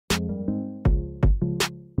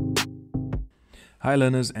Hi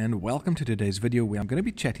learners, and welcome to today's video where I'm going to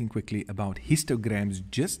be chatting quickly about histograms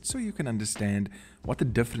just so you can understand what the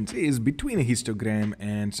difference is between a histogram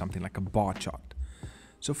and something like a bar chart.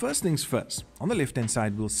 So first things first, on the left hand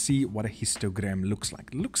side we'll see what a histogram looks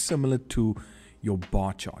like. It looks similar to your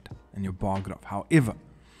bar chart and your bar graph. However,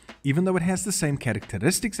 even though it has the same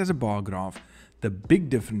characteristics as a bar graph, the big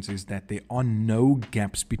difference is that there are no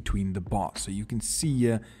gaps between the bars. So you can see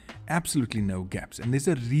here absolutely no gaps, and there's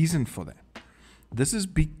a reason for that. This is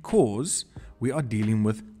because we are dealing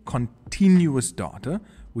with continuous data,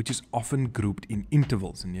 which is often grouped in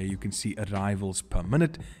intervals. And here you can see arrivals per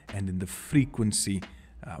minute and then the frequency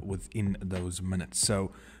within those minutes.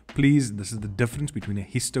 So please, this is the difference between a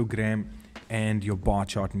histogram and your bar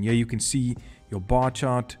chart. And here you can see your bar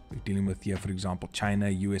chart. We're dealing with here, for example, China,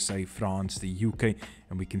 USA, France, the UK,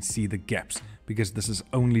 and we can see the gaps because this is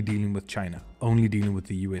only dealing with China, only dealing with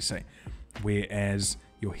the USA. Whereas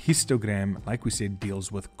your histogram, like we said,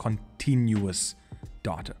 deals with continuous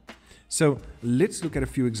data. So let's look at a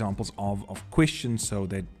few examples of questions so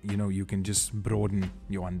that you can just broaden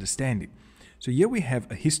your understanding. So here we have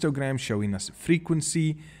a histogram showing us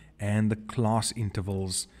frequency and the class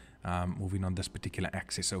intervals moving on this particular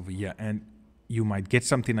axis over here. And you might get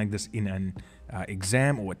something like this in an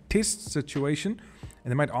exam or a test situation.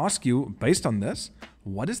 And they might ask you, based on this,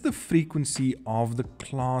 what is the frequency of the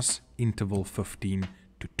class interval 15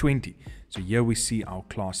 to 20? So here we see our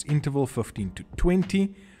class interval 15 to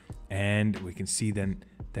 20, and we can see then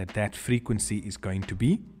that frequency is going to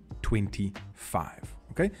be 25.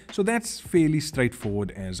 Okay, so that's fairly straightforward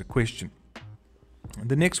as a question.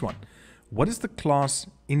 The next one, what is the class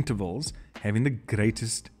intervals having the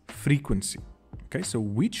greatest frequency? Okay, so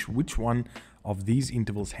which one of these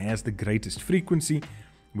intervals has the greatest frequency?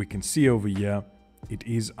 We can see over here it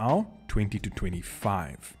is our 20 to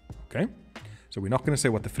 25. Okay, so we're not going to say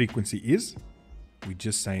what the frequency is, we're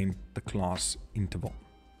just saying the class interval.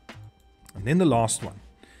 And then the last one,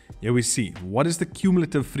 here we see what is the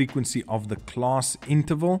cumulative frequency of the class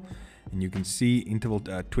interval. And you can see interval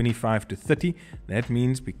 25 to 30. That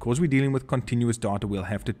means because we're dealing with continuous data, we'll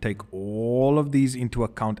have to take all of these into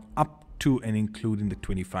account up to and including the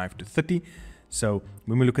 25 to 30. So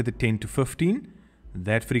when we look at the 10 to 15,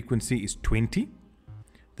 that frequency is 20.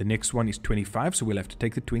 The next one is 25, so we'll have to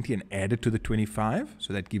take the 20 and add it to the 25,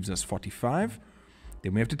 so that gives us 45.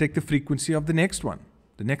 Then we have to take the frequency of the next one,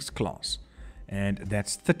 the next class, and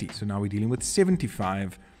that's 30. So now we're dealing with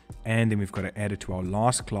 75, and then we've got to add it to our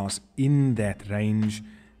last class in that range,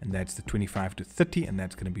 and that's the 25 to 30, and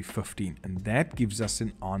that's going to be 15, and that gives us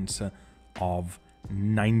an answer of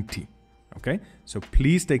 90. Okay, so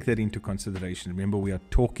please take that into consideration. Remember, we are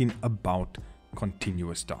talking about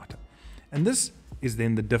continuous data. And this is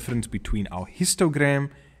then the difference between our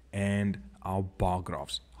histogram and our bar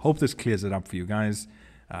graphs. Hope this clears it up for you guys.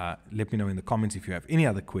 Let me know in the comments if you have any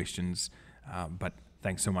other questions. But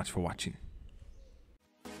thanks so much for watching.